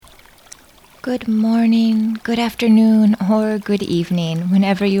Good morning, good afternoon, or good evening,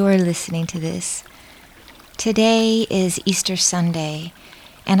 whenever you are listening to this. Today is Easter Sunday,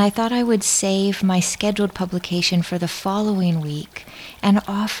 and I thought I would save my scheduled publication for the following week and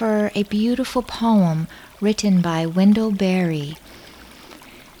offer a beautiful poem written by Wendell Berry.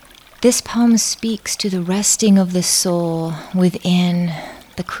 This poem speaks to the resting of the soul within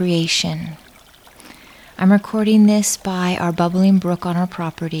the creation. I'm recording this by our bubbling brook on our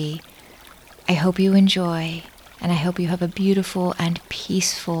property. I hope you enjoy, and I hope you have a beautiful and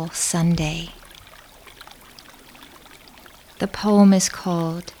peaceful Sunday. The poem is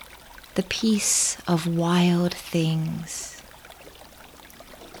called The Peace of Wild Things.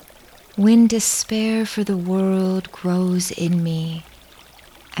 When despair for the world grows in me,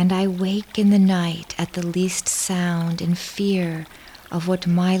 and I wake in the night at the least sound in fear of what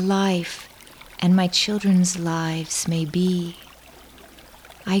my life and my children's lives may be,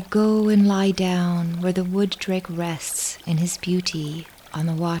 I go and lie down where the wood drake rests in his beauty on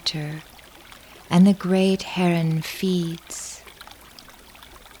the water, and the great heron feeds.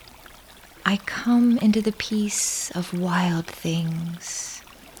 I come into the peace of wild things,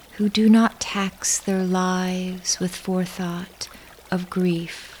 who do not tax their lives with forethought of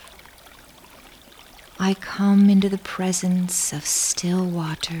grief. I come into the presence of still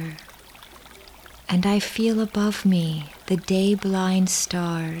water, and I feel above me the day-blind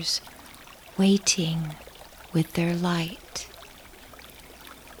stars waiting with their light.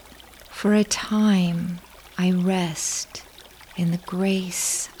 For a time I rest in the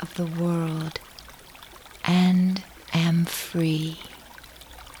grace of the world and am free.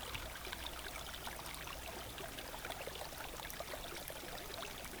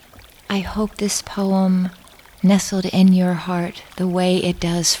 I hope this poem nestled in your heart the way it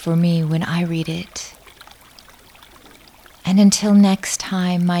does for me when I read it. And until next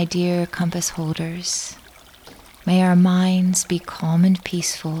time, my dear compass holders, may our minds be calm and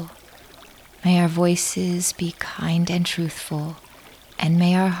peaceful, may our voices be kind and truthful, and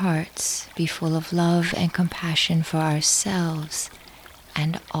may our hearts be full of love and compassion for ourselves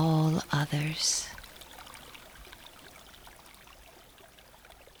and all others.